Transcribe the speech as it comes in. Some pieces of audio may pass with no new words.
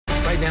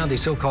now, the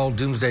so-called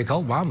Doomsday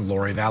Cult Mom,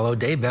 Vallow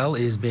Daybell,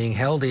 is being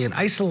held in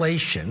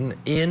isolation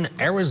in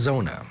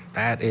Arizona.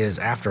 That is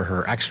after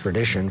her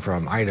extradition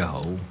from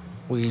Idaho.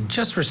 We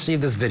just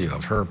received this video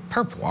of her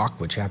perp walk,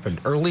 which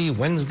happened early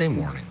Wednesday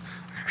morning.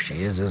 There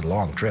she is, this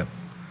long trip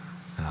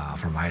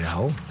from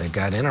Idaho. They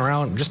got in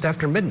around just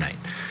after midnight.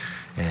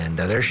 And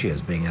there she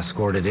is, being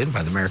escorted in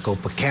by the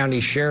Maricopa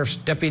County Sheriff's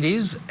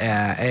deputies.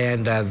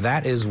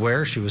 That is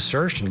where she was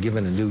searched and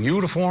given a new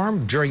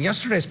uniform. During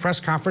yesterday's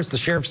press conference, the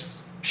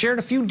sheriffs shared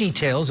a few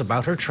details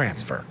about her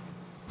transfer.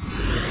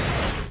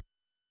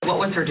 What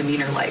was her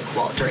demeanor like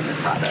during this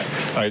process?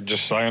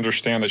 I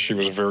understand that she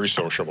was very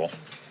sociable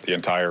the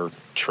entire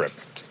trip.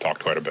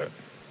 Talked quite a bit.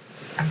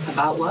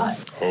 About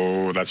what?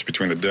 Oh, that's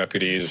between the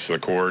deputies, the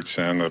courts,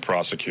 and the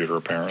prosecutor,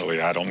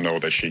 apparently. I don't know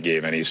that she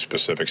gave any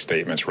specific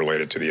statements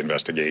related to the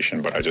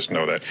investigation, but I just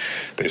know that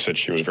they said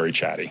she was very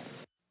chatty.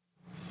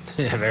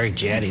 Yeah, very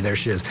chatty. There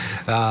she is.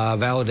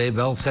 Vallow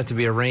Daybell set to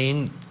be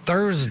arraigned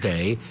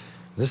Thursday.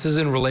 This is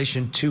in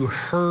relation to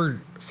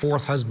her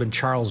fourth husband,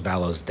 Charles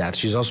Vallow's death.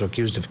 She's also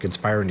accused of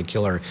conspiring to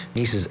kill her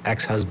niece's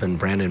ex-husband,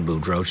 Brandon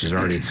Boudreaux. She's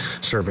already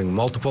serving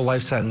multiple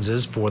life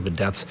sentences for the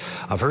deaths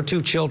of her two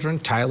children,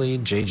 Tylee,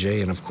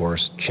 JJ, and of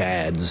course,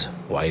 Chad's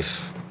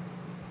wife,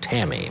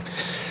 Tammy.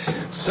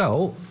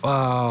 So,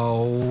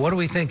 what do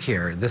we think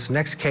here? This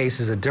next case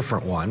is a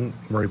different one.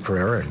 Marie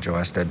Pereira and Joe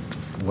Ested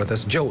with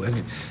us. Joe,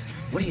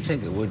 what do you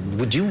think?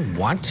 Would you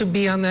want to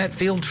be on that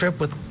field trip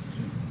with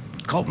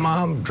Cult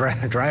Mom,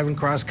 driving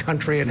cross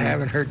country and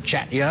having her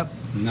chat you up?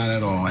 Not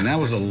at all. And that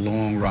was a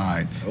long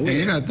ride. And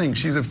you gotta think,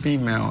 she's a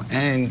female,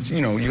 and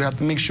you know, you have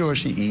to make sure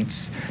she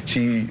eats,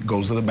 she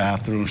goes to the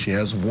bathroom, she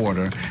has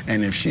water,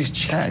 and if she's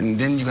chatting,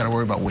 then you gotta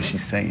worry about what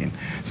she's saying.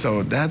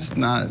 So that's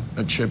not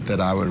a trip that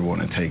I would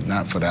want to take,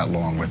 not for that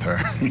long with her.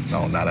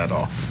 No, not at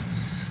all.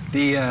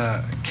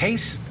 The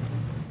case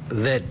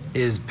that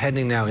is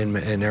pending now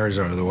in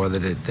Arizona, the one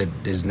that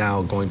is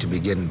now going to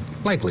begin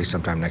likely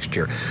sometime next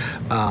year,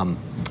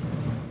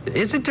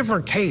 it's a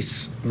different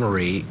case,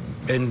 Marie,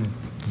 and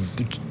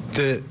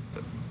the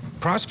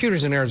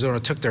prosecutors in Arizona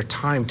took their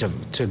time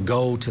to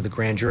go to the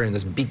grand jury in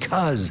this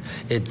because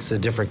it's a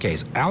different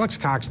case. Alex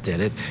Cox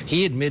did it.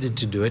 He admitted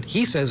to do it.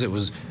 He says it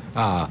was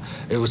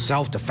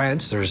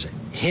self-defense. There's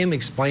him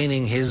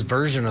explaining his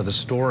version of the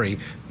story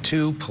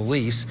to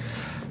police.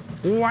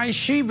 Why is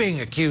she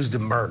being accused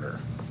of murder?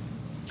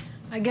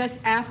 I guess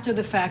after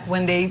the fact,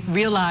 when they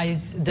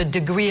realized the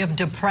degree of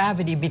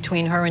depravity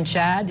between her and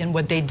Chad and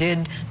what they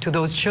did to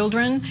those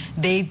children,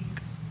 they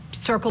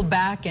circled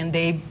back and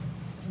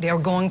they're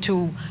going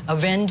to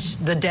avenge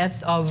the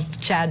death of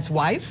Chad's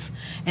wife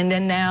and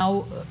then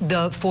now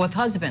the fourth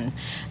husband.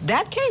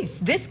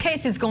 This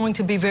case is going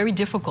to be very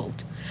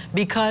difficult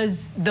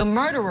because the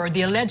murderer,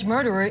 the alleged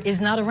murderer,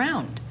 is not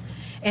around.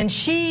 And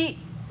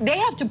they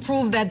have to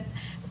prove that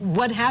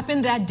what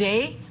happened that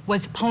day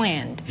was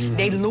planned. Mm-hmm.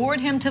 They lured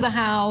him to the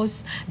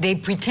house. They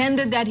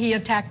pretended that he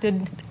attacked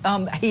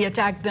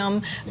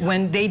them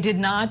when they did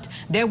not.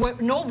 There were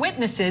no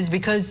witnesses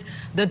because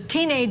the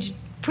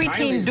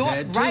preteen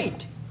daughter,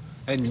 right?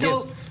 And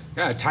so,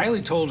 yes,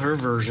 Tylee told her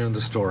version of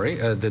the story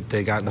that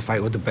they got in the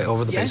fight with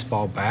over the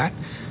baseball bat.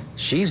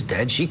 She's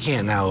dead. She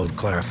can't now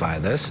clarify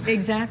this.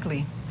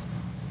 Exactly.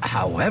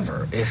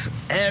 However, if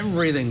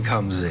everything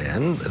comes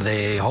in,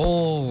 the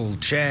whole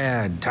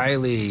Chad,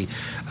 Tylee,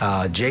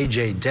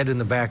 JJ dead in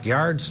the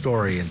backyard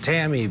story, and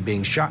Tammy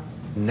being shot,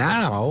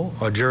 now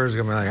a juror's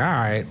gonna be like, all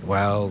right,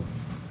 well,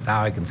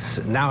 now I can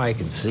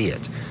see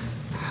it.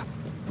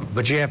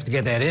 But you have to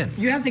get that in.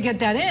 You have to get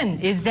that in.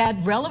 Is that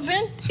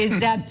relevant? Is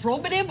that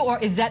probative? Or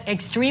is that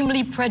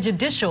extremely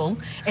prejudicial?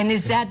 And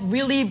is that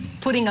really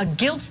putting a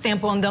guilt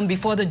stamp on them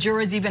before the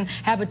jurors even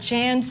have a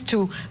chance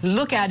to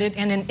look at it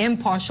in an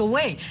impartial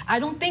way? I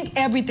don't think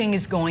everything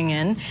is going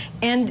in.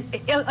 And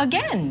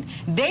again,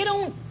 they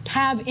don't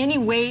have any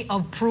way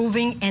of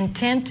proving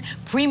intent,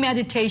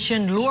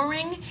 premeditation,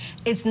 luring.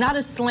 It's not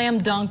a slam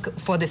dunk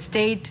for the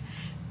state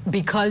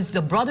because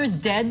the brother's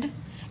dead.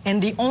 And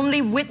the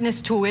only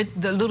witness to it,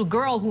 the little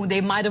girl who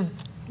they might have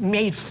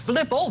made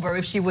flip over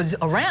if she was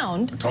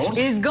around,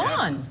 is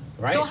gone.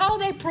 Yeah. Right. So how are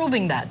they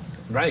proving that?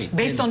 Right.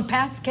 Based on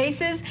past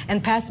cases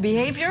and past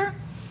behavior?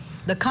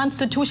 The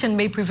Constitution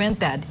may prevent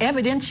that.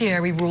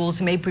 Evidentiary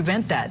rules may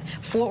prevent that.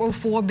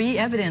 404B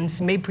evidence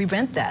may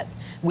prevent that.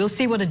 We'll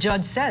see what a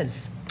judge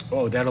says.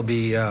 Oh, that'll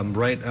be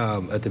right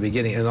at the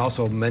beginning. And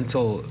also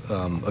mental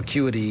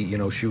acuity, you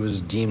know, she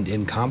was deemed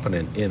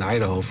incompetent in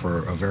Idaho for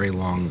a very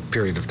long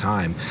period of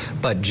time.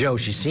 But Joe,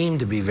 she seemed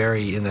to be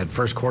very, in that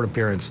first court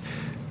appearance,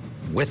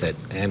 with it.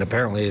 And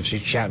apparently if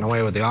she's chatting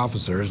away with the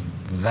officers,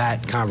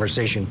 that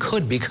conversation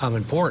could become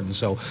important.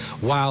 So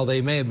while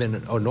they may have been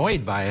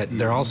annoyed by it,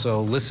 they're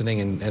also listening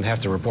and have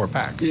to report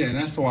back. Yeah, and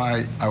that's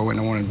why I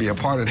wouldn't want to be a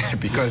part of that,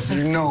 because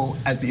you know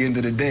at the end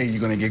of the day you're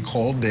going to get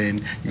called in,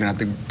 you're going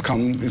to have to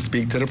come and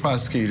speak to the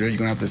prosecutor, you're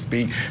going to have to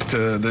speak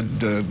to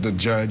the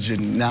judge,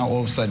 and now all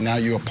of a sudden now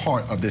you're a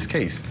part of this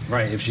case.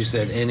 Right, if she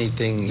said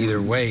anything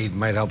either way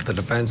might help the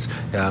defense,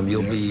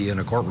 you'll be in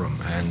a courtroom.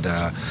 And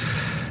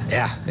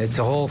Yeah, it's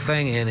a whole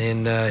thing,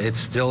 and it's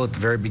still at the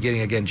very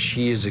beginning. Again,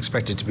 she is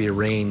expected to be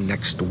arraigned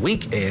next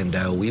week, and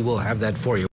we will have that for you.